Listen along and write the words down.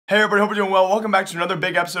Hey everybody, hope you're doing well. Welcome back to another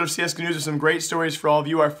big episode of Csgo News with some great stories for all of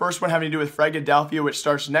you. Our first one having to do with Philadelphia, which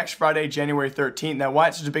starts next Friday, January 13th. Now, why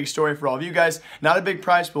it's such a big story for all of you guys? Not a big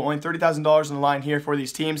price, but only $30,000 on the line here for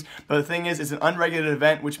these teams. But the thing is, it's an unregulated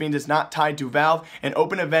event, which means it's not tied to Valve. An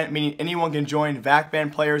open event, meaning anyone can join. VAC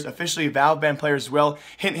banned players, officially Valve banned players as well.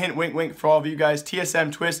 Hint, hint, wink, wink for all of you guys.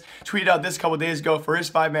 TSM Twist tweeted out this a couple days ago for his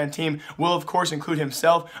 5-man team. Will, of course, include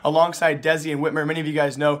himself alongside Desi and Whitmer. Many of you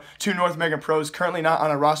guys know, two North American pros currently not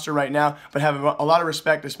on a roster right now, but have a lot of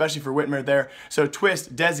respect, especially for Whitmer there. So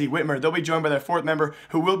Twist, Desi, Whitmer, they'll be joined by their fourth member,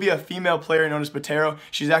 who will be a female player known as Patero.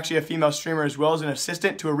 She's actually a female streamer as well as an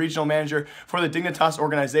assistant to a regional manager for the Dignitas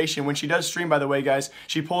organization. When she does stream, by the way, guys,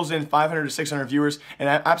 she pulls in 500 to 600 viewers, and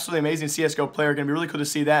an absolutely amazing CSGO player. Going to be really cool to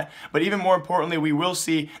see that. But even more importantly, we will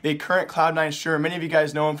see the current Cloud9 streamer. Many of you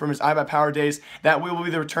guys know him from his iBuyPower days. That will be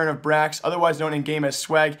the return of Brax, otherwise known in game as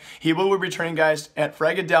Swag. He will be returning, guys, at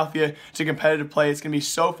Philadelphia to competitive play. It's going to be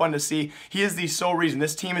so fun to see. He is the sole reason.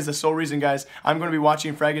 This team is the sole reason, guys. I'm going to be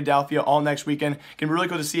watching Philadelphia all next weekend. Can be really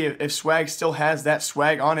cool to see if Swag still has that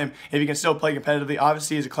swag on him, if he can still play competitively.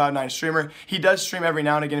 Obviously, he's a Cloud9 streamer. He does stream every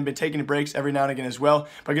now and again and been taking breaks every now and again as well.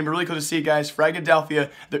 But going to be really cool to see, guys. Philadelphia,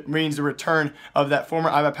 that means the return of that former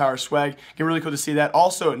iBuyPower Swag. Can be really cool to see that.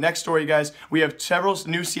 Also, next story, guys, we have several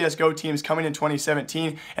new CSGO teams coming in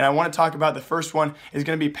 2017, and I want to talk about the first one is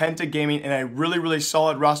going to be Penta Gaming, and a really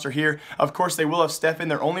solid roster here. Of course, they will have Stefan.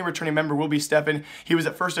 Their only returning member will be Stefan. He was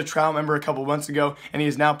at first a trial member a couple months ago, and he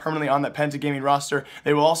is now permanently on that Penta Gaming roster.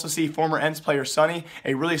 They will also see former ENS player Sunny,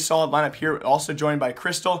 a really solid lineup here, also joined by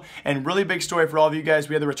Crystal. And really big story for all of you guys,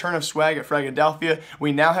 we have the return of Swag at Philadelphia.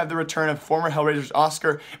 We now have the return of former Hellraisers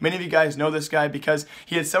Oskar. Many of you guys know this guy because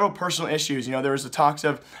he had several personal issues. You know, there was the talks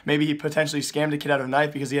of maybe he potentially scammed a kid out of a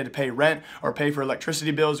knife because he had to pay rent or pay for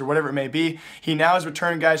electricity bills or whatever it may be. He now has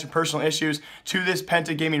returned, guys, from personal issues to this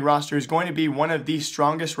Penta Gaming roster. Is going to be one of the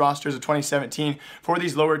strongest rosters of 2017 for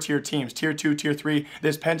these lower tier teams, tier 2, tier 3.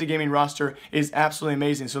 This Penta Gaming roster is absolutely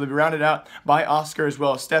amazing. So they'll be rounded out by Oskar as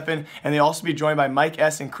well as Stefan, and they'll also be joined by Mike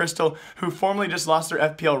S and Crystal, who formerly just lost their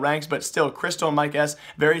FPL ranks, but still Crystal and Mike S,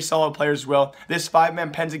 very solid players as well. This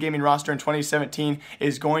 5-man Penta Gaming roster in 2017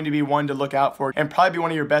 is going to be one to look out for and probably be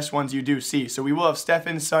one of your best ones you do see. So we will have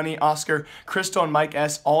Stefan, Sunny, Oskar, Crystal, and Mike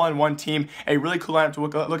S all on one team. A really cool lineup to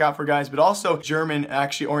look out for, guys, but also German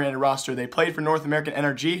actually oriented roster. They played for North American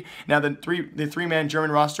NRG. Now the three-man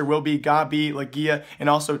German roster will be Gabi, Lagia, and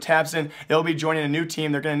also Tabson. They'll be joining a new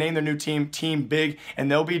team. They're going to name their new team Team Big,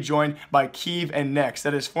 and they'll be joined by Kiev and Next.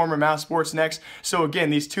 That is former Mouse Sports Next. So again,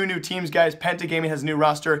 these two new teams, guys, Penta Gaming has a new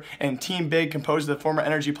roster, and Team Big, composed of the former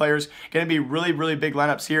NRG players, going to be really big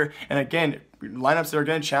lineups here. And again, lineups that are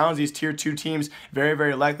going to challenge these tier 2 teams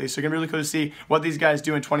very likely. So it's going to be really cool to see what these guys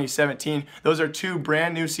do in 2017. Those are two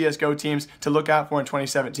brand new CSGO teams to look out for in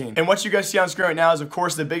 2017. And what you guys see on screen right now is, of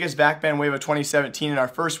course, the biggest VAC ban wave of 2017. In our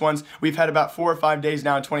first ones, we've had about 4 or 5 days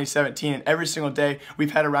now in 2017, and every single day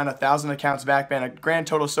we've had around 1,000 accounts VAC ban. A grand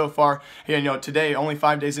total so far, you know, today, only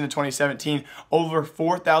 5 days into 2017, over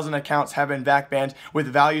 4,000 accounts have been VAC banned with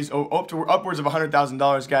values upwards of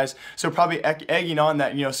 $100,000, guys. So probably egging on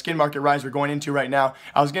that, you know, skin market rise we're going into right now.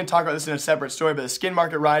 I was going to talk about this in a separate story, but the skin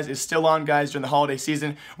market rise is still on, guys, during the holiday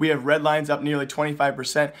season. We have Redlines up nearly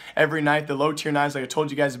 25% every night. The low tier knives, like I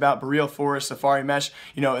told you guys about, Boreal Forest, Safari Mesh,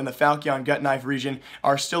 you know, in the Falchion gut knife region,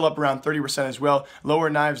 are still up around 30% as well. Lower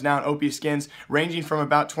knives now in OP skins, ranging from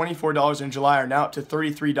about $24 in July, are now up to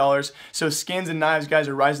 $33. So skins and knives, guys,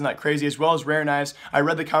 are rising like crazy, as well as rare knives. I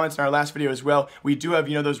read the comments in our last video as well. We do have,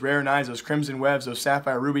 you know, those rare knives, those Crimson Webs, those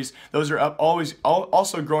Sapphire Rubies. Those are up,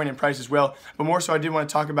 also growing in price as well. But more so, I did want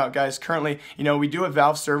to talk about, guys, currently, you know, we do have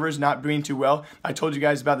Valve servers not doing too well. I told you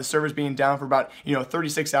guys about the servers being down for about, you know,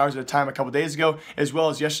 36 hours at a time a couple days ago, as well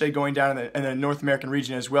as yesterday going down in the North American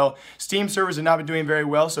region as well. Steam servers have not been doing very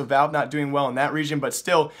well, so Valve not doing well in that region, but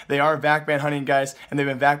still, they are VAC ban hunting, guys, and they've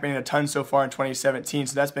been VAC banning a ton so far in 2017,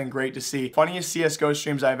 so that's been great to see. Funniest CSGO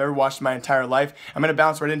streams I've ever watched in my entire life. I'm going to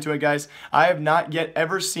bounce right into it, guys. I have not yet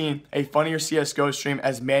ever seen a funnier CSGO stream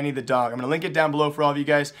as Manny the dog. I'm going to link it down below for all of you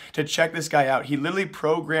guys to check this guy out. He literally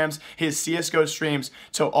programs his CSGO streams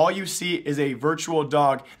so all you see is a virtual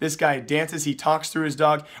dog. This guy dances, he talks through his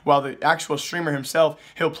dog, while the actual streamer himself,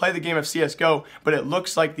 he'll play the game of CSGO, but it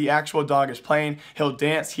looks like the actual dog is playing. He'll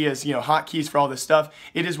dance, he has, you know, hotkeys for all this stuff.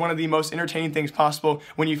 It is one of the most entertaining things possible.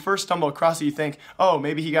 When you first stumble across it, you think, oh,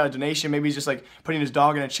 maybe he got a donation, maybe he's just like putting his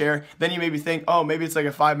dog in a chair. Then you maybe think, oh, maybe it's like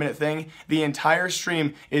a 5-minute thing. The entire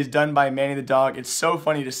stream is done by Manny the dog. It's so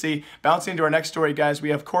funny to see. Bouncing into our next story, guys,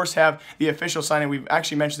 we of course have the official signing. We've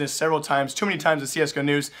actually mentioned this several times, too many times in CSGO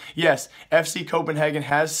news. Yes, FC Copenhagen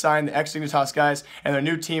has signed the Ex-NRG guys, and their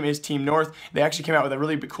new team is Team North. They actually came out with a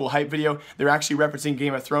really cool hype video. They're actually referencing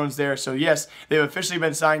Game of Thrones there. So yes, they've officially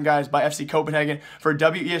been signed, guys, by FC Copenhagen for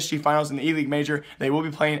WESG Finals in the E-League Major. They will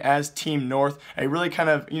be playing as Team North. A really kind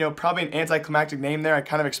of, probably an anticlimactic name there. I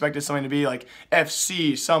kind of expected something to be like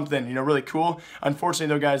FC something, really cool.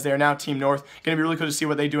 Unfortunately, though, guys, they are now Team North. Going to be really cool to see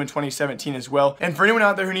what they do in 2017 as well. And for anyone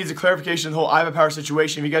out there who needs a clarification of the whole iBuyPower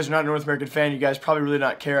situation, if you guys are not a North American fan, you guys probably really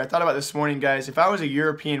not care. I thought about this morning, guys. If I was a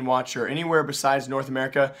European watcher anywhere besides North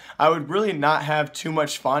America, I would really not have too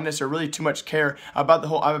much fondness or really too much care about the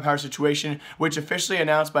whole iBuyPower situation, which officially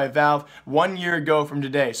announced by Valve 1 year ago from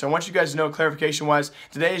today. So I want you guys to know, clarification-wise,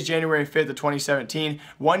 today is January 5th of 2017.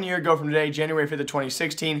 1 year ago from today, January 5th of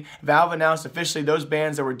 2016, Valve announced officially those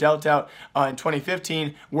bans that were dealt out in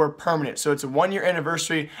 2015 were permanent. So it's a 1 year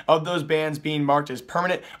anniversary of those bans being marked as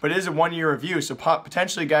permanent, but it is a 1 year review. So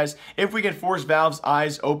potentially, guys, if we can force Valve's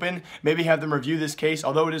eyes open, maybe have them review this case,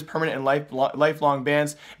 although it is permanent and lifelong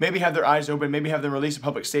bans, maybe have their eyes open, maybe have them release a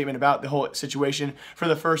public statement about the whole situation for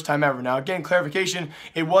the first time ever. Now, again, clarification,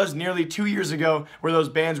 it was nearly 2 years ago where those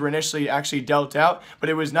bans were initially actually dealt out, but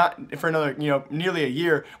it was not for another, nearly a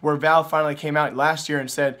year where Valve finally came out last year and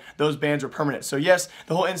said those bans were permanent. So yes,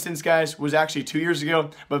 the whole instance, guys, was actually 2 years ago,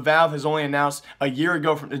 but Valve has only announced a year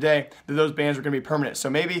ago from today that those bans were going to be permanent. So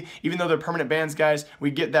maybe, even though they're permanent bans, guys,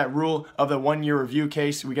 we get that rule of the 1 year review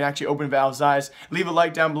case. We can actually open Valve's eyes. Leave a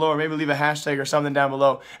like down below, or maybe leave a hashtag or something down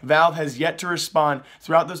below. Valve has yet to respond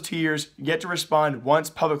throughout those 2 years, yet to respond once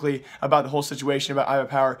publicly about the whole situation about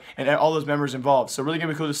iBuyPower and all those members involved. So really going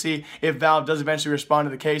to be cool to see if Valve does eventually respond to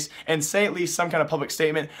the case and say at least some kind of public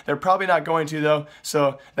statement. They're probably not going to, though,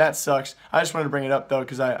 so that sucks. I just wanted to bring it up, though,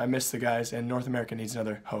 because I miss the guys, and North America needs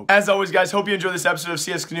another hope. As always, guys, hope you enjoyed this episode of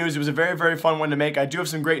CSGO News. It was a very, very fun one to make. I do have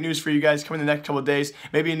some great news for you guys coming in the next couple of days.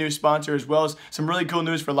 Maybe a new sponsor, as well as some really cool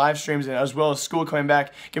news for live streams, and as well as school coming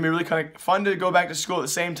back. Gonna be really kind of fun to go back to school at the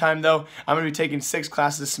same time, though. I'm gonna be taking 6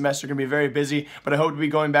 classes this semester. Gonna be very busy, but I hope to be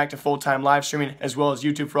going back to full-time live streaming as well as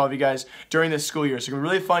YouTube for all of you guys during this school year. So it's gonna be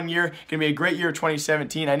a really fun year. Gonna be a great year of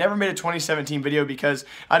 2017. I never made a 2017 video because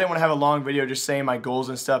I didn't want to have a long video just saying my goals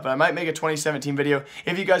and stuff, but I might make a 2017 video.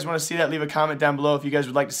 If you guys want to see that, leave a comment down below if you guys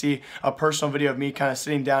would like to see a personal video of me kind of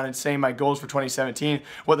sitting down and saying my goals for 2017,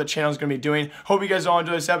 what the channel is going to be doing. Hope you guys all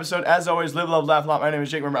enjoy this episode. As always, live, love, laugh a lot. My name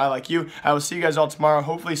is Jake. Remember, I like you. I will see you guys all tomorrow,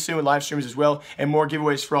 hopefully soon with live streams as well, and more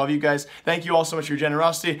giveaways for all of you guys. Thank you all so much for your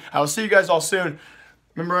generosity. I will see you guys all soon.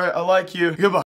 Remember, I like you. Goodbye.